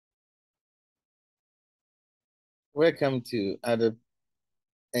Welcome to other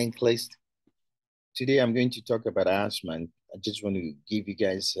NCLEX. Today I'm going to talk about asthma. And I just want to give you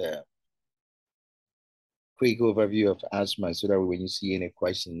guys a quick overview of asthma so that when you see any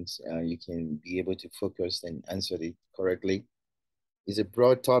questions, you can be able to focus and answer it correctly. It's a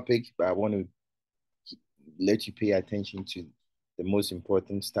broad topic, but I want to let you pay attention to the most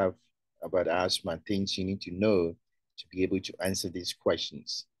important stuff about asthma, things you need to know to be able to answer these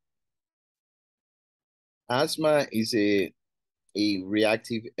questions. Asthma is a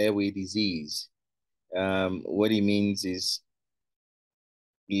reactive airway disease. What it means is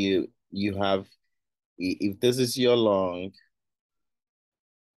you have, if this is your lung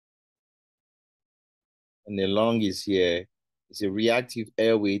and the lung is here, it's a reactive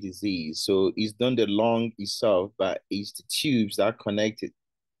airway disease. So it's not the lung itself, but it's the tubes that are connected.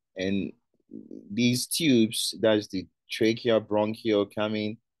 And these tubes, that's the trachea, bronchial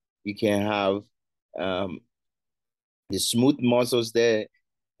coming, you can have the smooth muscles there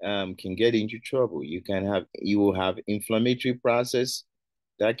can get into trouble. You will have inflammatory process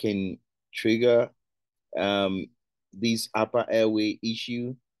that can trigger um, this upper airway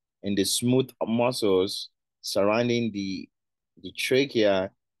issue, and the smooth muscles surrounding the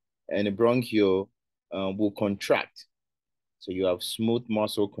trachea and the bronchial will contract. So you have smooth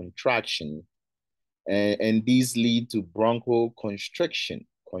muscle contraction, and these lead to bronchial constriction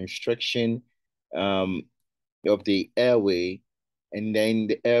of the airway, and then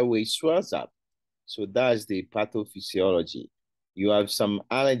the airway swells up. So that's the pathophysiology. You have some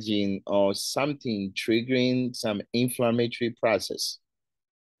allergen or something triggering some inflammatory process.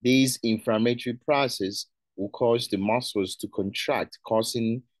 This inflammatory process will cause the muscles to contract,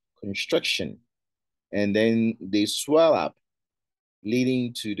 causing constriction. And then they swell up,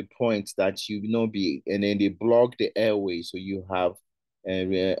 leading to the point that you not be, and then they block the airway. So you have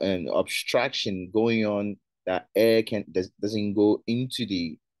an obstruction going on, that air doesn't go into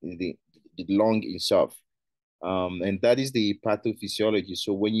the lung itself. And that is the pathophysiology.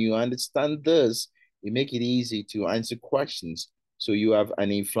 So when you understand this, it make it easy to answer questions. So you have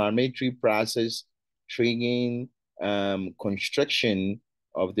an inflammatory process triggering constriction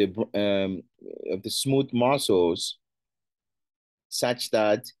of the smooth muscles, such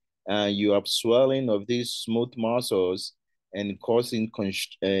that you have swelling of these smooth muscles and causing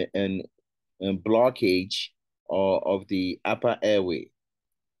blockage of the upper airway.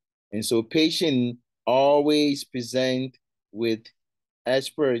 And so patient always present with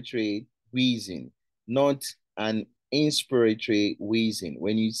expiratory wheezing, not an inspiratory wheezing.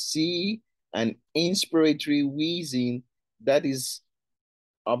 When you see an inspiratory wheezing, that is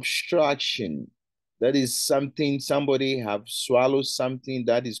obstruction. That is something, somebody have swallowed something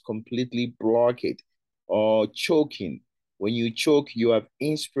that is completely blocked, or choking. When you choke, you have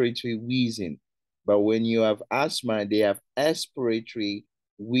inspiratory wheezing. But when you have asthma, they have expiratory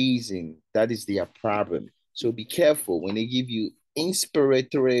wheezing. That is their problem. So be careful when they give you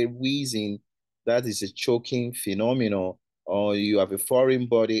inspiratory wheezing, that is a choking phenomenon, or you have a foreign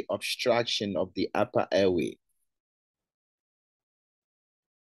body obstruction of the upper airway.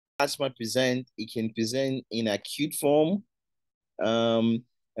 Asthma it can present in acute form.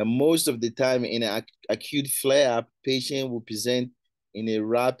 And most of the time in an acute flare-up, patient will present in a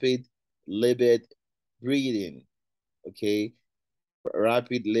rapid labored breathing, okay?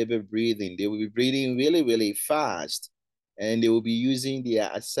 Rapid labored breathing. They will be breathing really, really fast, and they will be using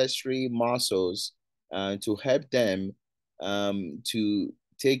their accessory muscles to help them to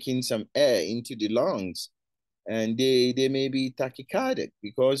take in some air into the lungs. And they may be tachycardic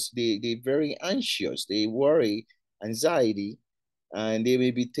because they're very anxious, they worry, anxiety, and they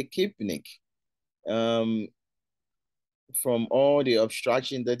may be tachypneic from all the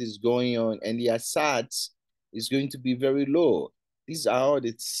obstruction that is going on, and the SATs is going to be very low. These are all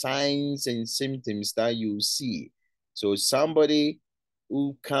the signs and symptoms that you see. So somebody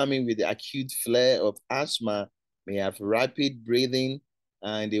who coming with the acute flare of asthma may have rapid breathing,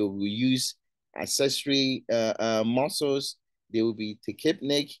 and they will use accessory muscles. They will be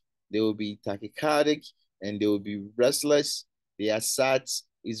tachypneic, they will be tachycardic, and they will be restless. The SAT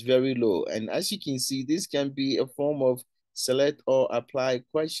is very low. And as you can see, this can be a form of select or apply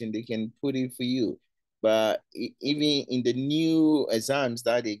question. They can put it for you. But even in the new exams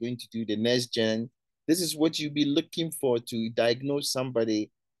that they're going to do, the next gen, this is what you'll be looking for to diagnose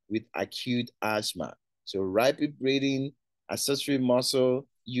somebody with acute asthma. So rapid breathing, accessory muscle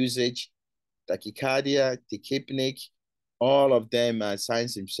usage, tachycardia, tachypneic, all of them are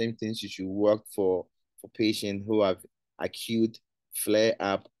signs and symptoms you should work for patients who have acute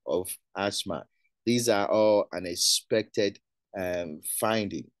flare-up of asthma. These are all unexpected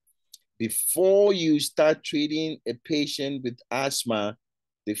finding. Before you start treating a patient with asthma,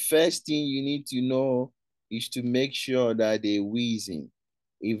 the first thing you need to know is to make sure that they're wheezing.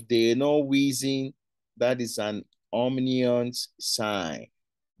 If they're not wheezing, that is an ominous sign.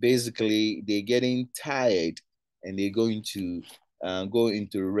 Basically, they're getting tired and they're going to go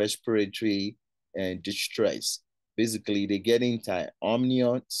into respiratory distress. Basically, they're getting tired.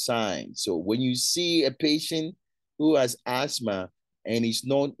 Ominous sign. So when you see a patient who has asthma and is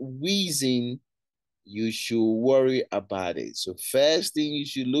not wheezing, you should worry about it. So first thing you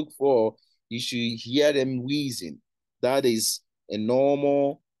should look for, you should hear them wheezing. That is a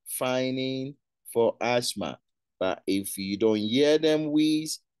normal finding for asthma. But if you don't hear them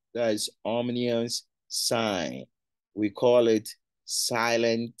wheeze, that is ominous sign. We call it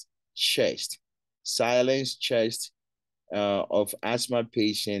silent chest. Silent chest of asthma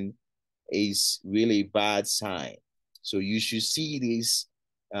patient is really bad sign. So you should see this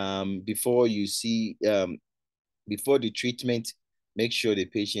before you see before the treatment. Make sure the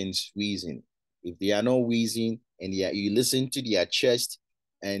patient's wheezing. If they are not wheezing and you listen to their chest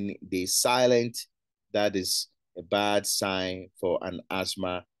and they're silent, that is a bad sign for an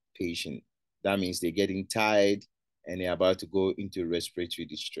asthma patient. That means they're getting tired and they're about to go into respiratory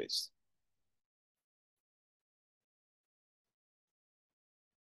distress.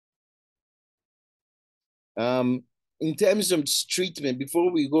 In terms of treatment,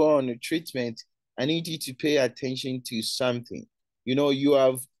 before we go on the treatment, I need you to pay attention to something. You know, you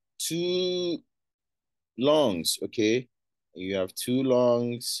have two lungs, okay? You have two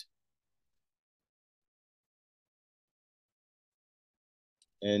lungs,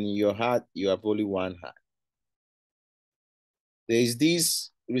 and your heart, you have only one heart. There's these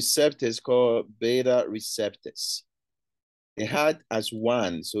receptors called beta receptors. The heart has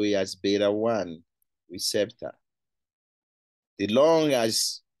one, so it has beta 1 receptor. The lung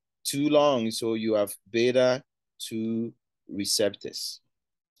has two lungs, so you have beta 2 receptors.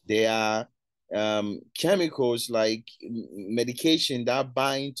 There are chemicals like medication that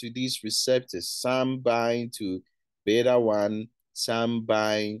bind to these receptors. Some bind to beta 1, some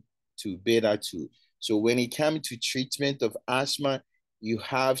bind to beta 2. So when it comes to treatment of asthma, you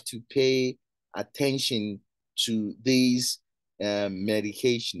have to pay attention to these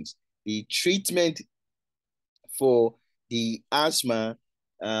medications. The treatment for the asthma,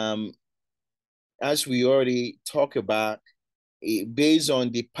 as we already talked about, based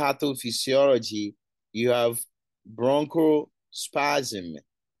on the pathophysiology, you have bronchospasm,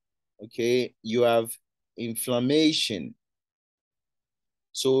 okay? You have inflammation.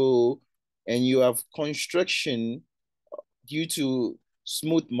 So, and you have constriction due to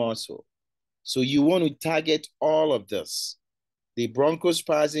smooth muscle. So you want to target all of this. The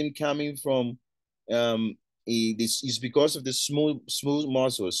bronchospasm coming from this is because of the smooth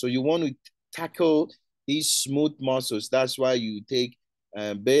muscles. So you want to tackle these smooth muscles. That's why you take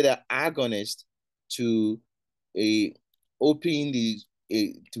beta agonist to open the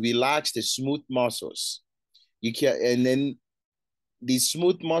to relax the smooth muscles. You can, and then the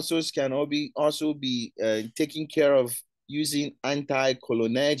smooth muscles can also be taken care of using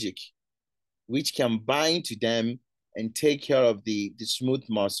anticholinergic, which can bind to them and take care of the smooth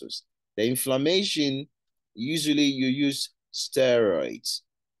muscles. The inflammation, usually you use steroids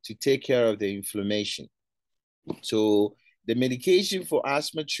to take care of the inflammation. So the medication for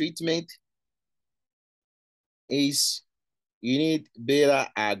asthma treatment is you need beta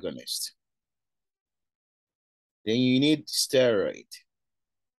agonist. Then you need steroid.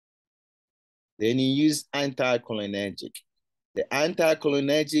 Then you use anticholinergic. The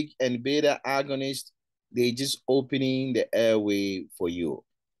anticholinergic and beta agonist, they just opening the airway for you.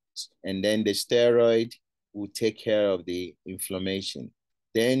 And then the steroid will take care of the inflammation.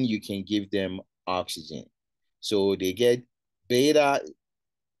 Then you can give them oxygen. So they get beta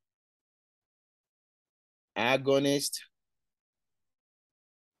agonist,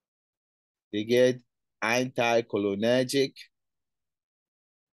 they get anticholinergic,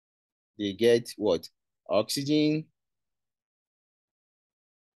 they get what? Oxygen,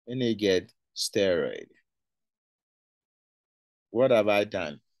 and they get steroid. What have I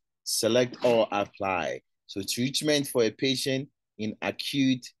done? Select or apply. So treatment for a patient in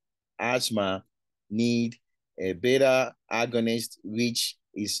acute asthma need a beta agonist, which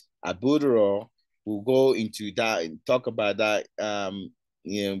is albuterol. We'll go into that and talk about that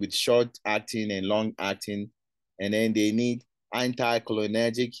with short acting and long acting. And then they need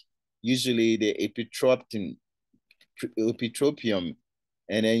anticholinergic, usually the epitropium.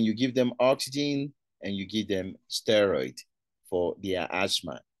 And then you give them oxygen and you give them steroid for their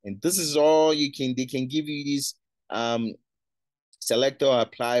asthma. And this is all they can give you these select or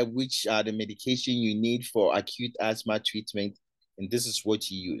apply which are the medication you need for acute asthma treatment, and this is what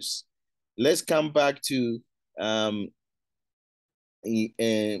you use. Let's come back to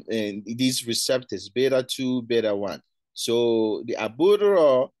these receptors, beta 2, beta 1. So the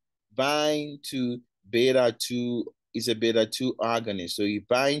albuterol bind to beta 2 is a beta 2 agonist. So you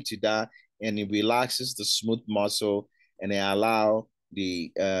bind to that and it relaxes the smooth muscle and it allow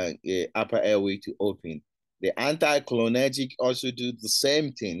the upper airway to open. The anticholinergic also do the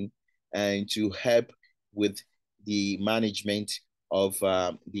same thing and to help with the management of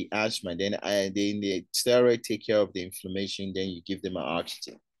the asthma. Then the steroid take care of the inflammation. Then you give them an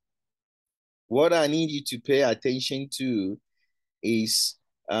oxygen. What I need you to pay attention to is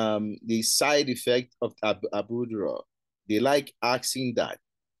the side effect of albuterol. They like asking that.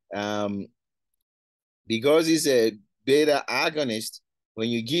 Because it's a beta agonist, when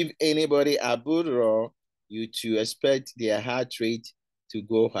you give anybody albuterol, you to expect their heart rate to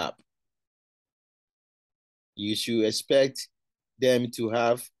go up. You should expect them to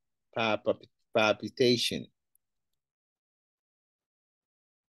have palpitation.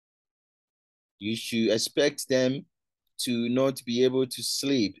 You should expect them to not be able to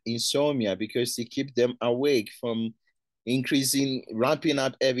sleep, insomnia, because they keep them awake from increasing, ramping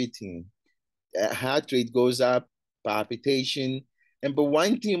up everything. Heart rate goes up, palpitation. But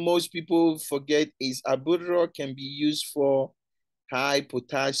one thing most people forget is albuterol can be used for high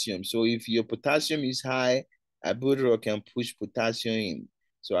potassium. So if your potassium is high, albuterol can push potassium in.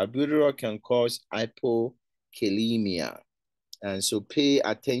 So albuterol can cause hypokalemia. And so pay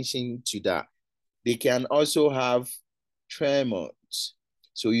attention to that. They can also have tremors.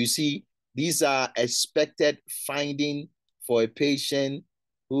 So you see, these are expected finding for a patient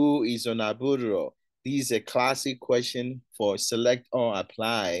who is on albuterol. This is a classic question for select or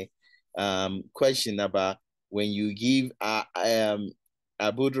apply question about when you give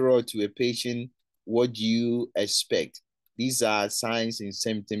albuterol to a patient, what do you expect? These are signs and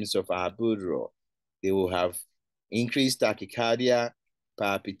symptoms of albuterol. They will have increased tachycardia,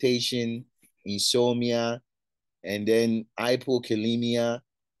 palpitation, insomnia, and then hypokalemia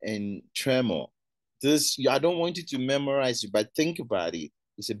and tremor. This, I don't want you to memorize it, but think about it.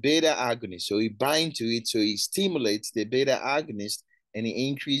 It's a beta agonist, so you bind to it, so it stimulates the beta agonist and it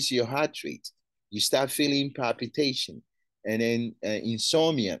increases your heart rate. You start feeling palpitation and then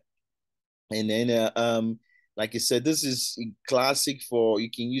insomnia. And then, like I said, this is classic for, you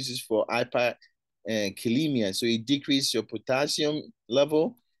can use this for hyperkalemia. So it decreases your potassium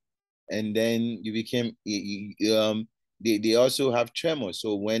level and then you became, they also have tremor.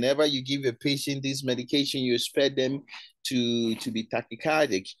 So whenever you give a patient this medication, you expect them to be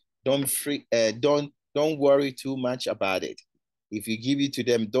tachycardic. Don't worry too much about it. If you give it to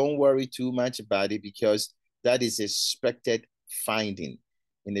them, don't worry too much about it because that is expected finding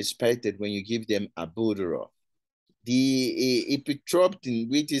and expected when you give them albuterol. The epitropin,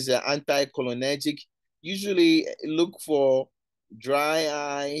 which is an anticholinergic, usually look for dry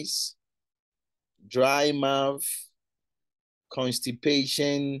eyes, dry mouth,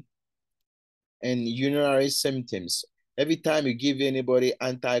 constipation, and urinary symptoms. Every time you give anybody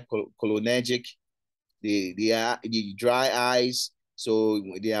anticholinergic, the dry eyes, so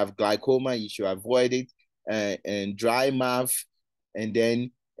they have glaucoma, you should avoid it, and dry mouth, and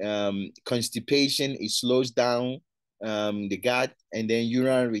then constipation, it slows down the gut, and then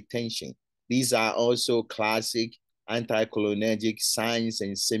urinary retention. These are also classic anticholinergic signs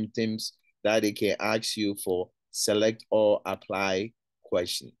and symptoms that they can ask you for select or apply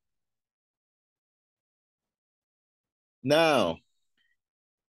question. Now,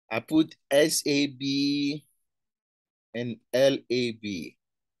 I put SAB and LAB.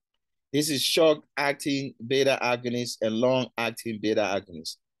 This is short-acting beta agonist and long-acting beta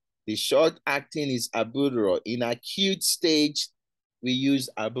agonist. The short-acting is albuterol. In acute stage, we use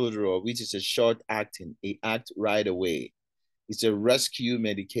albuterol, which is a short-acting. It acts right away. It's a rescue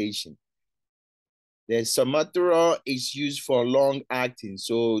medication. The somaterol is used for long-acting.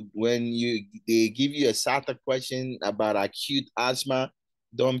 So when they give you a SATA question about acute asthma,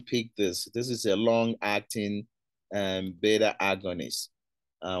 don't pick this. This is a long-acting beta agonist.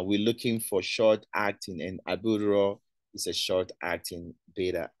 We're looking for short-acting, and albuterol is a short-acting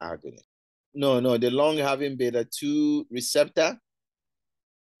beta agonist. No, the long-having beta 2 receptor.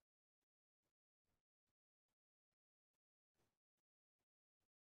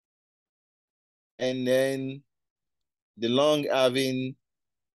 And then the long-having,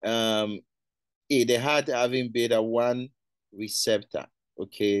 the hard-having beta 1 receptor,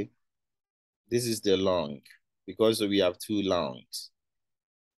 okay? This is the lung because we have two lungs.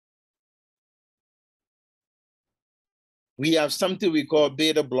 We have something we call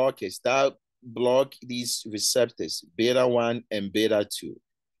beta blockers that block these receptors, beta 1 and beta 2.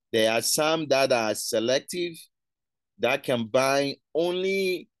 There are some that are selective that can bind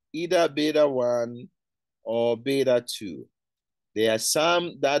only either beta 1 or beta 2. There are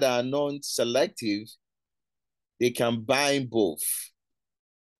some that are non-selective. They can bind both.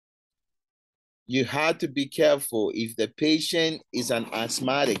 You have to be careful if the patient is an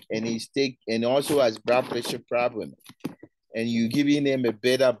asthmatic and also has blood pressure problem, and you're giving them a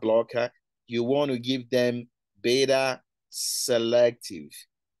beta blocker, you want to give them beta selective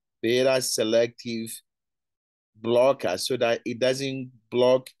blocker so that it doesn't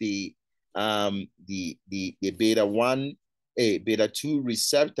block the beta 1, beta 2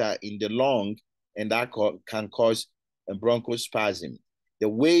 receptor in the lung, and that can cause a bronchospasm. The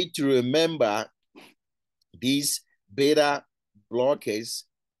way to remember these beta blockers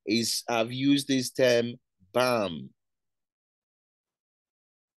is I've used this term BAM.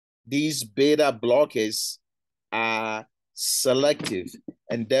 These beta blockers are selective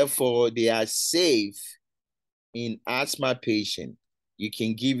and therefore they are safe in asthma patient. You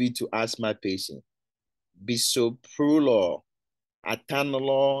can give it to asthma patient. Bisoprolol,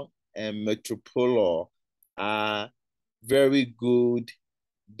 atenolol, and metoprolol are very good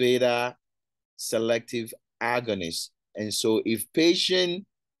beta selective agonists. And so if patient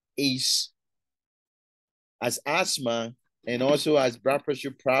has asthma and also has blood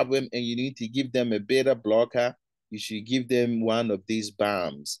pressure problem and you need to give them a beta blocker, you should give them one of these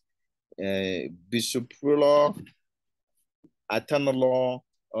BAMs. Bisoprolol, atenolol,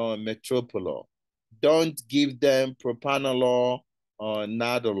 or metoprolol. Don't give them propranolol or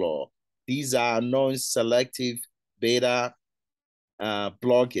nadolol. These are non-selective beta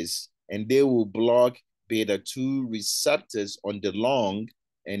blockers, and they will block beta 2 receptors on the lung,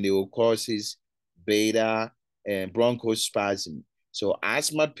 and they will cause beta and bronchospasm. So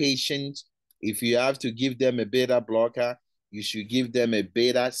asthma patients, if you have to give them a beta blocker, you should give them a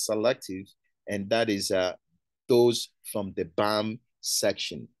beta selective, and that is those from the BAM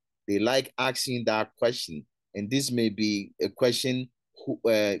section. They like asking that question, and this may be a question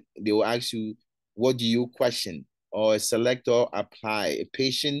they will ask you, what do you question? Or a select or apply. A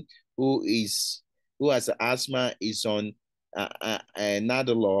patient who has asthma is on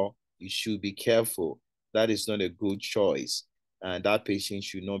nadolol, you should be careful. That is not a good choice, and that patient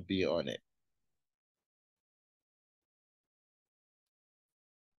should not be on it.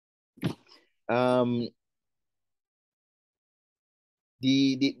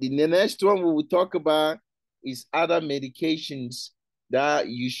 The next one we will talk about is other medications that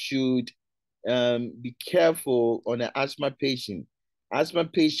you should be careful on an asthma patient. Asthma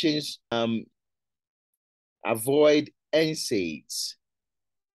patients avoid NSAIDs.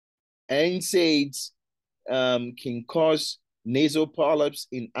 NSAIDs can cause nasal polyps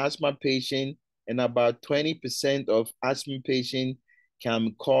in asthma patients, and about 20% of asthma patients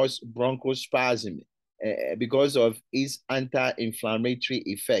can cause bronchospasm because of its anti-inflammatory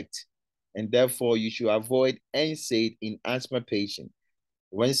effect. And therefore, you should avoid NSAID in asthma patients.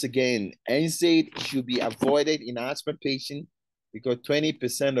 Once again, NSAID should be avoided in asthma patients because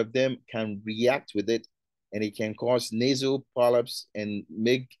 20% of them can react with it, and it can cause nasal polyps and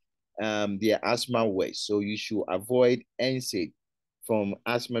make their asthma worse. So you should avoid NSAID from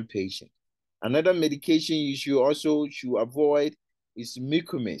asthma patients. Another medication you should avoid is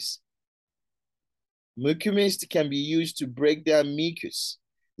mucomyst. Mucomyst can be used to break down mucus.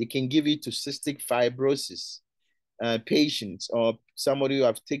 They can give it to cystic fibrosis patients or somebody who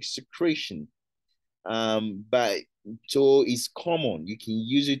have thick secretion. But so it's common. You can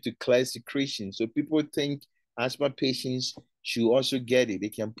use it to clear secretion. So people think asthma patients should also get it. They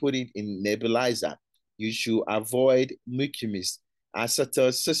can put it in nebulizer. You should avoid mucomyst.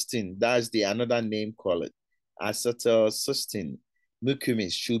 Acetylcysteine, that's the another name call it. Acetylcysteine,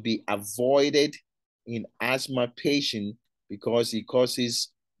 mucomyst should be avoided in asthma patient because it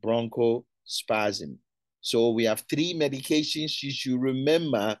causes bronchospasm. So we have 3 medications you should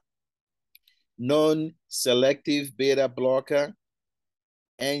remember: non-selective beta blocker,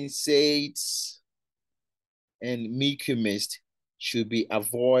 NSAIDs, and mucomyst should be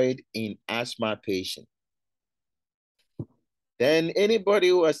avoided in asthma patient. Then anybody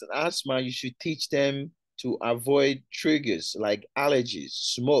who has asthma, you should teach them to avoid triggers like allergies,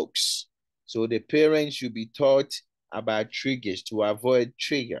 smokes. So the parents should be taught about triggers to avoid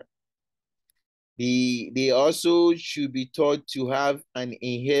trigger. They also should be taught to have an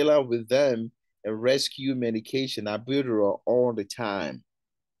inhaler with them, a rescue medication, albuterol, all the time.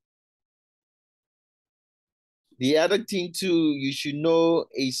 The other thing too you should know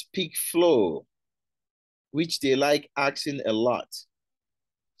is peak flow. which they like asking a lot.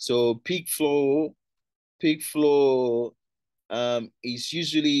 So peak flow is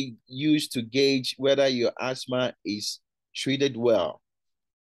usually used to gauge whether your asthma is treated well.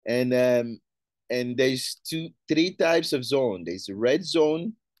 And there's three types of zone. There's the red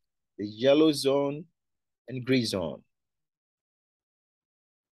zone, the yellow zone, and green zone.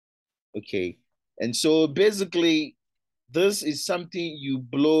 Okay. And so basically, this is something you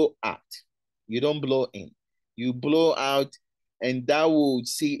blow out. You don't blow in. You blow out, and that will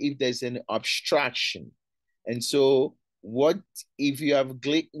see if there's an obstruction. And so what if you have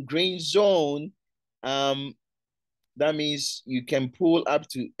green zone, that means you can pull up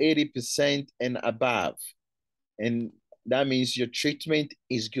to 80% and above. And that means your treatment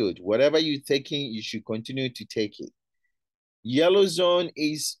is good. Whatever you're taking, you should continue to take it. Yellow zone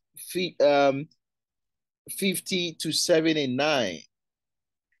is 50 to 79.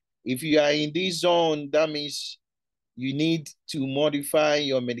 If you are in this zone, that means you need to modify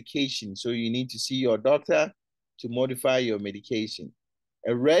your medication. So you need to see your doctor to modify your medication.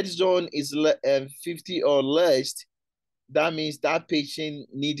 A red zone is 50 or less. That means that patient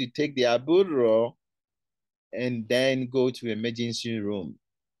need to take the albuterol and then go to emergency room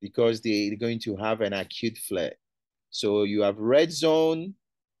because they're going to have an acute flare. So you have red zone,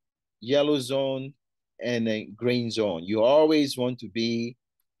 yellow zone, and a green zone. You always want to be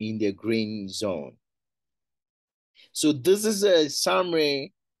in the green zone. So this is a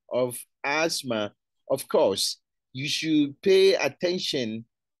summary of asthma. Of course, you should pay attention.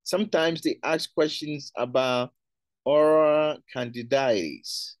 Sometimes they ask questions about oral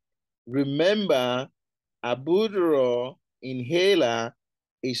candidiasis. Remember, albuterol inhaler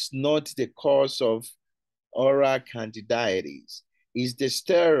is not the cause of oral candidiasis. It's the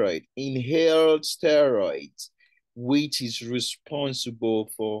steroid, inhaled steroids, which is responsible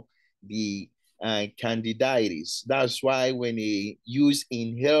for the candidiasis. That's why when they use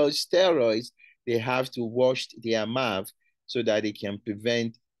inhaled steroids, they have to wash their mouth so that they can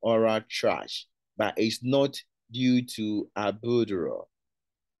prevent oral thrush. But it's not due to albuterol.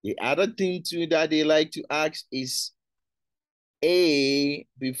 The other thing too that they like to ask is A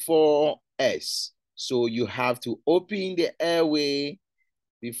before S. So you have to open the airway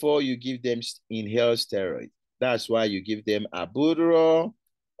before you give them inhaled steroid. That's why you give them albuterol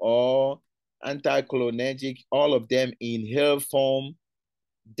or anticholinergic, all of them in inhaled form.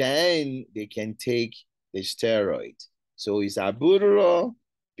 Then they can take the steroid. So it's albuterol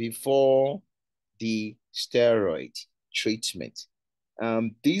before the steroid treatment.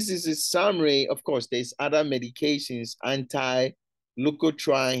 This is a summary. Of course, there's other medications,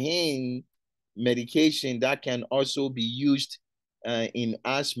 anti-leukotriene medication that can also be used in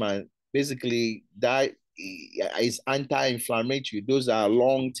asthma. Basically, that is anti-inflammatory. Those are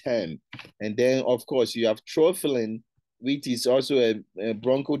long-term. And then, of course, you have trophylline, which is also a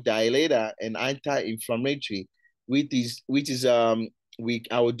bronchodilator and anti-inflammatory,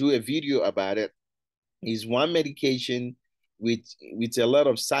 I will do a video about it. Is one medication with a lot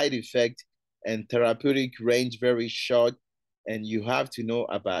of side effect and therapeutic range very short, and you have to know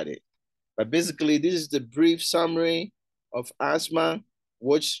about it. But basically, this is the brief summary of asthma,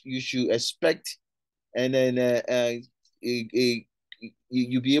 what you should expect, and then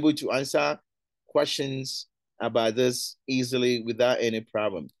you'll be able to answer questions about this easily without any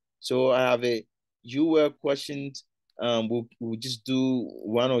problem. So I have a UL questions. We'll just do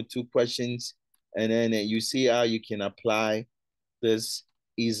one or two questions, and then you see how you can apply this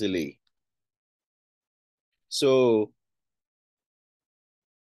easily. So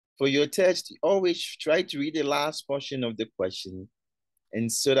for your test, always try to read the last portion of the question, and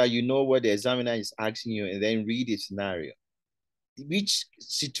so that you know what the examiner is asking you, and then read the scenario. Which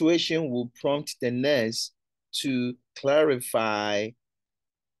situation will prompt the nurse to clarify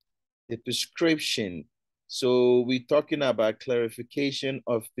the prescription? So we're talking about clarification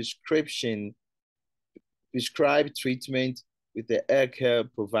of prescribed treatment with the healthcare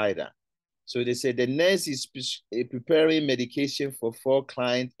provider. So they said the nurse is preparing medication for 4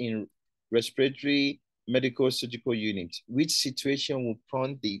 clients in respiratory medical surgical unit. Which situation will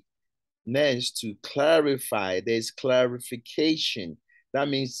prompt the nurse to clarify? There's clarification. That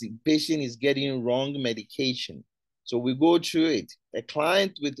means the patient is getting wrong medication. So we go through it. A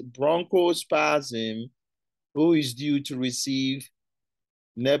client with bronchospasm who is due to receive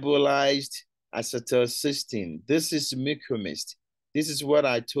nebulized acetylcysteine. This is mucomist. This is what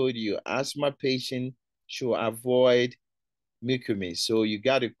I told you. Asthma patient should avoid mucomist. So you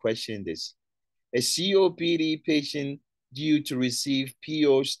got to question this. A COPD patient due to receive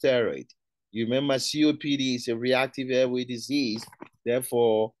PO steroid. You remember COPD is a reactive airway disease.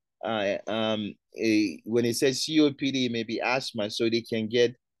 Therefore, when it says COPD, it may be asthma, so they can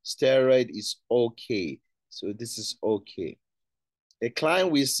get steroid is okay. So this is okay. A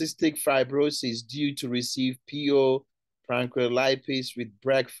client with cystic fibrosis due to receive PO pancreolipase with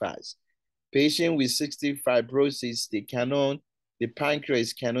breakfast. Patient with cystic fibrosis, the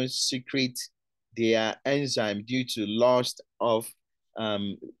pancreas cannot secrete their enzyme due to loss of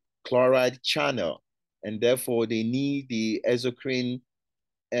chloride channel, and therefore they need the exocrine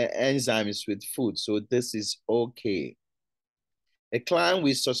enzymes with food. So this is okay. A client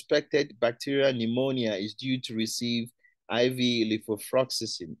with suspected bacterial pneumonia is due to receive IV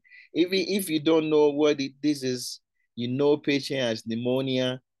levofloxacin. Even if you don't know what this is, you know patient has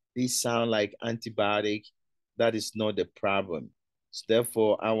pneumonia, these sound like antibiotic. That is not the problem. So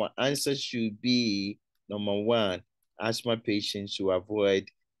therefore, our answer should be number 1, asthma patients should avoid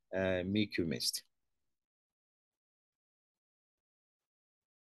mucus mist.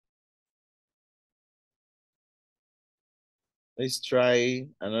 Let's try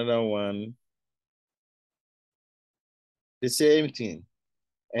another one. The same thing.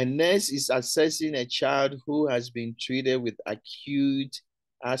 A nurse is assessing a child who has been treated with acute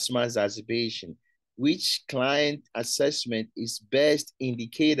asthma exacerbation. Which client assessment is best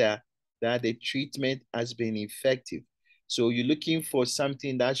indicator that the treatment has been effective? So you're looking for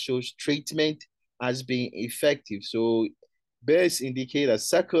something that shows treatment has been effective. So best indicator,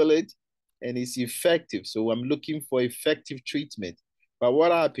 circle it, and it's effective. So I'm looking for effective treatment. But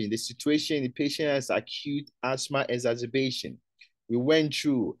what happened? The situation, the patient has acute asthma exacerbation. We went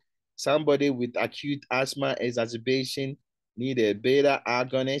through somebody with acute asthma exacerbation need a beta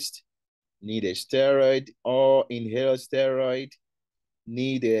agonist, need a steroid or inhaled steroid,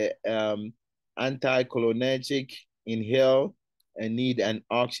 need a anticholinergic inhale, and need an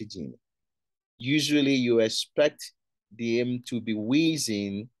oxygen. Usually you expect them to be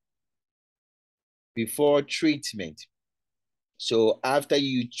wheezing before treatment. So after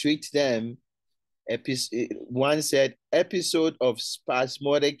you treat them, one said episode of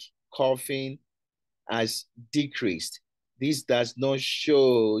spasmodic coughing has decreased. This does not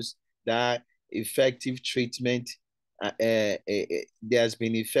show that effective treatment, there has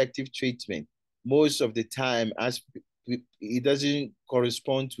been effective treatment. Most of the time, as it doesn't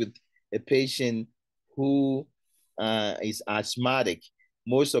correspond with a patient who is asthmatic.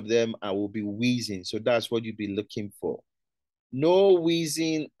 Most of them will be wheezing. So that's what you'll be looking for. No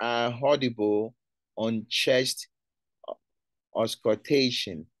wheezing are audible on chest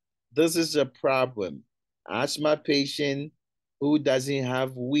auscultation. This is a problem. Asthma patient who doesn't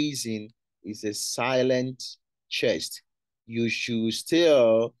have wheezing is a silent chest. You should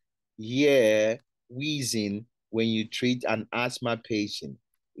still hear wheezing when you treat an asthma patient.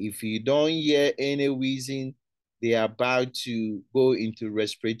 If you don't hear any wheezing, they are about to go into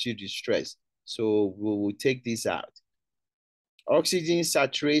respiratory distress. So we will take this out. Oxygen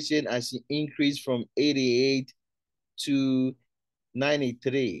saturation has increased from 88 to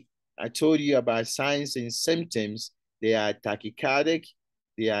 93. I told you about signs and symptoms. They are tachycardic,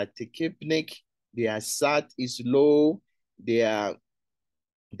 they are tachypneic, their SAT is low, they are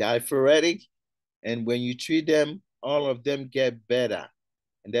diaphoretic, and when you treat them, all of them get better.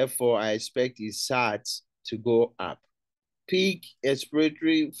 And therefore, I expect his SAT to go up. Peak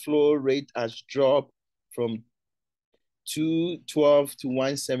expiratory flow rate has dropped from 212 to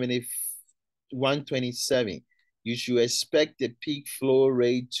 127. You should expect the peak flow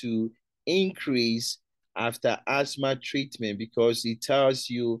rate to increase after asthma treatment because it tells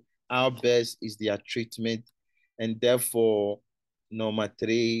you how best is their treatment, and therefore number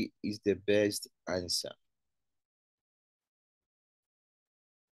 3 is the best answer.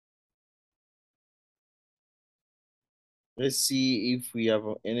 Let's see if we have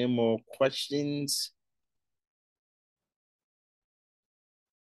any more questions.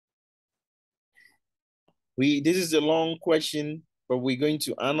 This is a long question, but we're going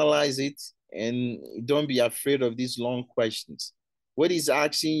to analyze it, and don't be afraid of these long questions. What is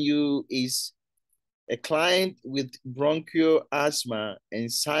asking you is a client with bronchial asthma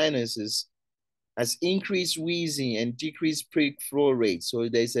and sinuses has increased wheezing and decreased peak flow rate, so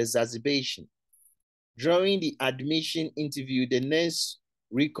there's exacerbation. During the admission interview, the nurse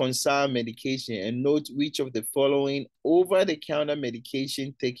reconcile medication and note which of the following over-the-counter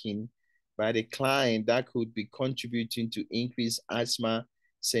medication taken by the client that could be contributing to increased asthma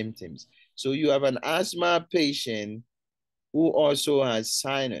symptoms. So you have an asthma patient who also has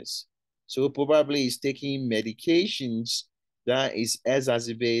sinus. So probably is taking medications that is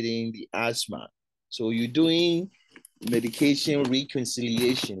exacerbating the asthma. So you're doing medication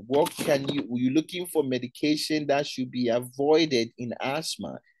reconciliation. What can you're looking for medication that should be avoided in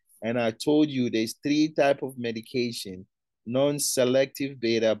asthma. And I told you there's 3 types of medication: non-selective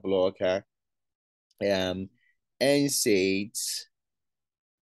beta blocker, NSAIDs,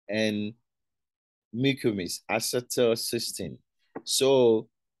 and mucomyst, acetylcysteine. So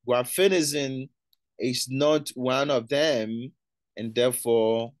guaifenesin is not one of them, and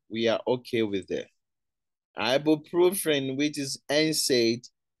therefore we are okay with it. Ibuprofen, which is NSAID,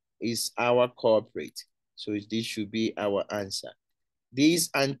 is our culprit. So this should be our answer. This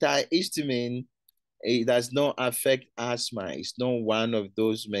antihistamine, it does not affect asthma. It's not one of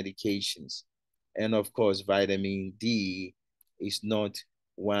those medications. And of course, vitamin D is not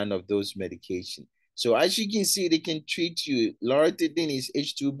one of those medications. So as you can see, they can treat you. Loratadine is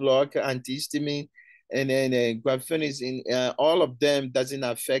H2 blocker, antihistamine, and then guaifenesin, all of them doesn't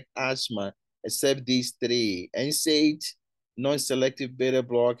affect asthma except these 3: NSAID, non-selective beta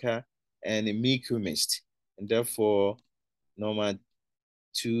blocker, and mucomyst. And therefore, number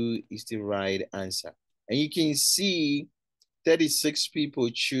 2 is the right answer. And you can see 36 people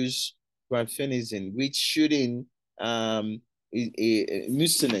choose guaifenesin, which shouldn't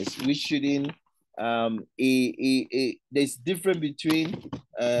mucinous, which shouldn't there's difference between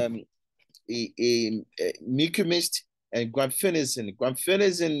a mucomyst and guaifenesin.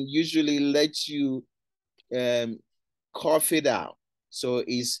 Guaifenesin usually lets you cough it out, so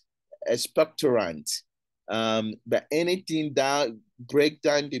it's expectorant. But anything that break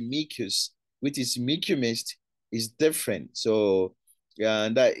down the mucus, which is mucomyst, is different. So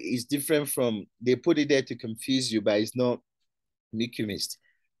that is different from, they put it there to confuse you, but it's not mucomyst.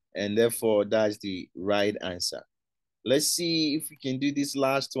 And therefore, that's the right answer. Let's see if we can do this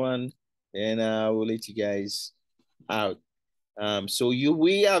last one, and I will let you guys out. So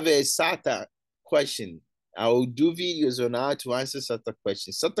we have a SATA question. I will do videos on how to answer SATA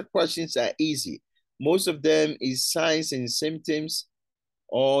questions. SATA questions are easy. Most of them is signs and symptoms,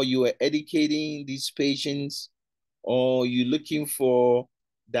 or you are educating these patients, or you're looking for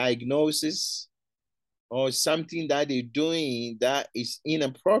diagnosis, or something that they're doing that is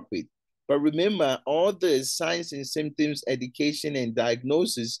inappropriate. But remember, all the signs and symptoms, education, and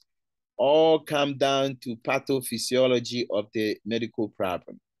diagnosis all come down to pathophysiology of the medical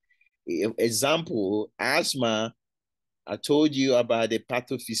problem. Example, asthma, I told you about the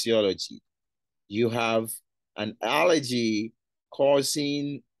pathophysiology. You have an allergy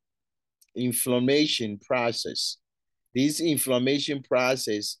causing inflammation process. This inflammation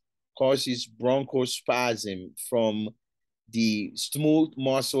process causes bronchospasm from the smooth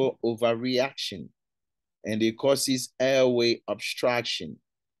muscle overreaction, and it causes airway obstruction.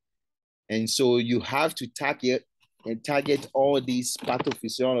 And so you have to target all these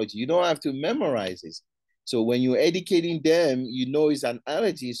pathophysiology. You don't have to memorize this. So when you're educating them, you know it's an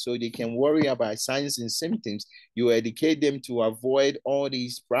allergy, so they can worry about signs and symptoms. You educate them to avoid all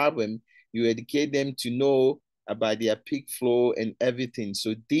these problems. You educate them to know about their peak flow and everything.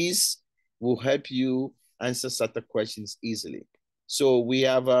 So this will help you answer certain questions easily. So we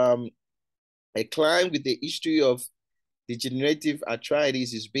have a client with the history of degenerative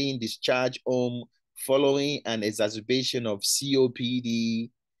arthritis is being discharged home following an exacerbation of COPD,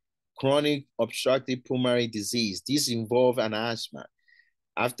 chronic obstructive pulmonary disease. This involves an asthma.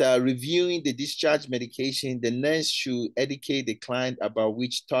 After reviewing the discharge medication, the nurse should educate the client about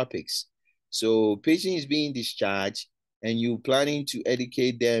which topics. So patient is being discharged and you're planning to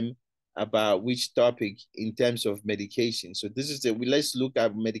educate them about which topic in terms of medication. So this is let's look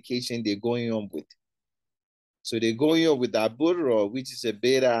at medication they're going on with. So they're going on with albuterol, which is a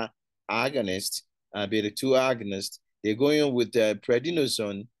beta agonist, beta 2 agonist. They're going on with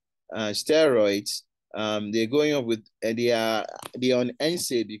prednisone, steroids. They're going on with they are on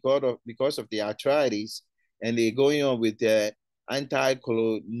NSAID because of the arthritis, and they're going on with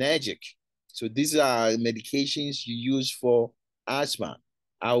anticholinergic. So these are medications you use for asthma.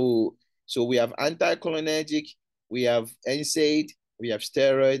 So we have anticholinergic, we have NSAID, we have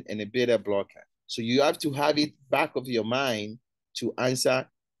steroid, and a beta blocker. So you have to have it back of your mind to answer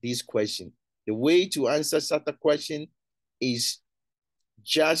this question. The way to answer such a question is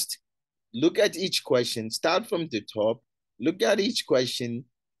just look at each question, start from the top, look at each question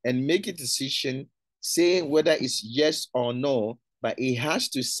and make a decision saying whether it's yes or no, but it has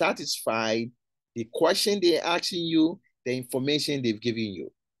to satisfy the question they're asking you, the information they've given you.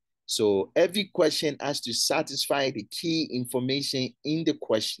 So every question has to satisfy the key information in the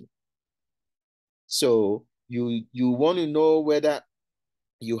question. So you want to know whether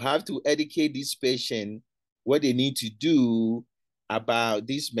you have to educate this patient what they need to do about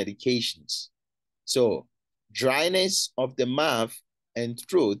these medications. So dryness of the mouth and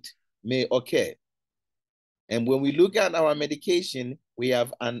throat may occur. And when we look at our medication, we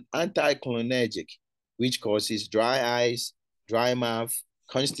have an anticholinergic, which causes dry eyes, dry mouth,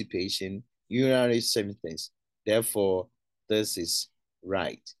 constipation, urinary symptoms. Therefore, this is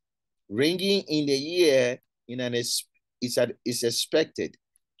right. Ringing in the ear is expected.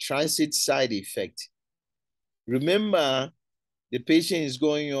 Transit side effect. Remember, the patient is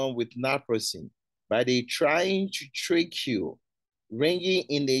going on with naproxen, but they're trying to trick you. Ringing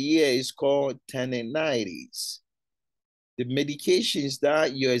in the ear is called tendinitis. The medications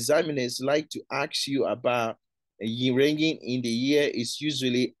that your examiners like to ask you about ringing in the ear is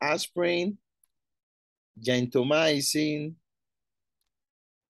usually aspirin, gentamicin,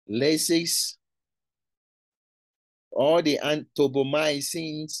 Lasix, all the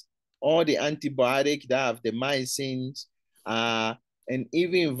tobomycins, all the antibiotics that have the mycins, and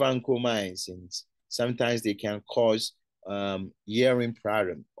even vancomycins. Sometimes they can cause hearing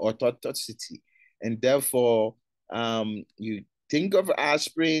problem or toxicity. And therefore, you think of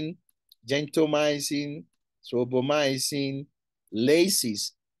aspirin, gentamicin, tobomycin,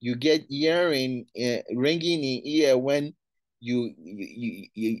 Lasix. You get hearing ringing in ear when you're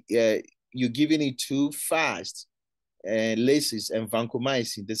giving it too fast. Lasix and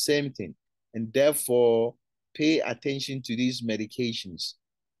vancomycin, the same thing. And therefore, pay attention to these medications.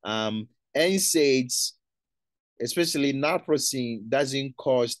 NSAIDs, especially naproxen, doesn't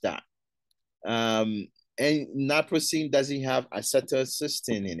cause that. And naproxen doesn't have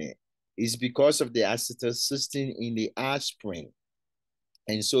acetylcysteine in it. It's because of the acetylcysteine in the aspirin.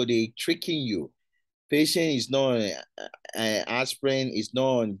 And so they're tricking you. Patient is not on aspirin, is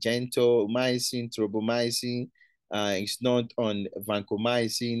not on gentamicin, tobomycin, it's not on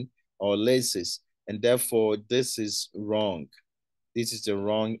vancomycin or Lasix, and therefore this is wrong. This is the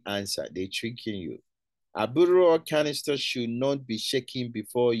wrong answer. They're tricking you. Albuterol canister should not be shaken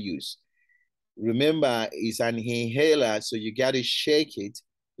before use. Remember, it's an inhaler, so you got to shake it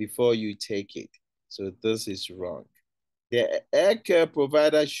before you take it. So this is wrong. The air care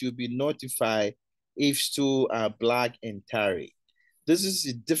provider should be notified if stools are black and tarry. This is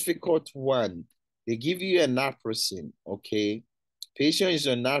a difficult one. They give you a naproxen, okay? Patient is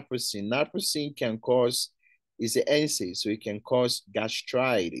on naproxen. Naproxen can cause, it's an NSAID, so it can cause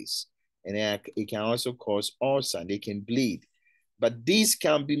gastritis, and it can also cause ulcer. They can bleed. But this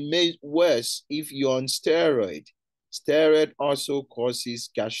can be made worse if you're on steroid. Steroid also causes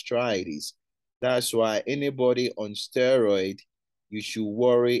gastritis. That's why anybody on steroid, you should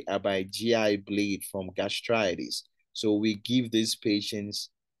worry about GI bleed from gastritis. So we give these patients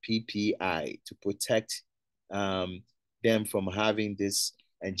PPI to protect them from having this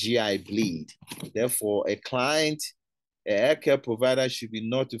GI bleed. Therefore, a client, a healthcare provider should be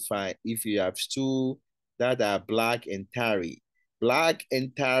notified if you have stool that are black and tarry. Black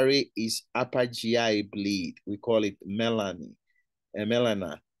and tarry is upper GI bleed. We call it melana.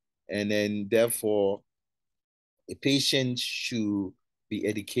 And then therefore, a patient should be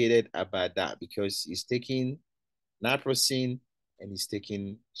educated about that because he's taking naproxen and he's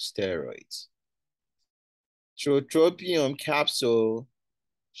taking steroids. Tropium capsule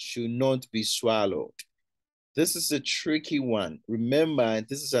should not be swallowed. This is a tricky one. Remember,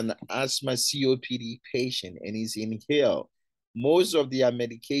 this is an asthma COPD patient and he's inhaled. Most of their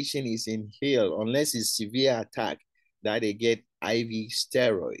medication is inhaled unless it's severe attack that they get IV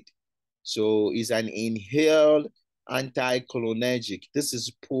steroid. So it's an inhaled anticholinergic. This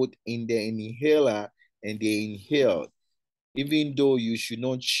is put in the inhaler and they inhaled. Even though you should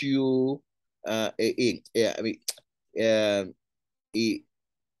not chew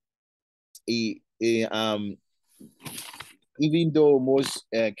even though most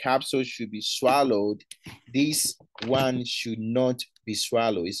capsules should be swallowed, this one should not be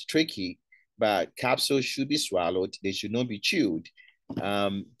swallowed. It's tricky, but capsules should be swallowed. They should not be chewed.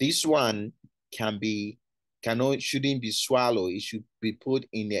 This one shouldn't be swallowed. It should be put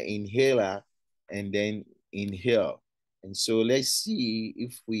in the inhaler and then inhale. And so let's see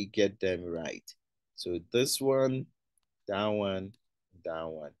if we get them right. So this one, that one, that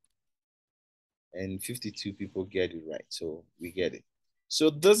one. And 52 people get it right. So we get it.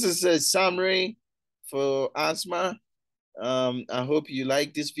 So this is a summary for asthma. I hope you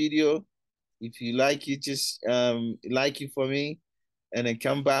like this video. If you like it, just like it for me and then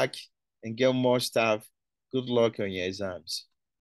come back and get more stuff. Good luck on your exams.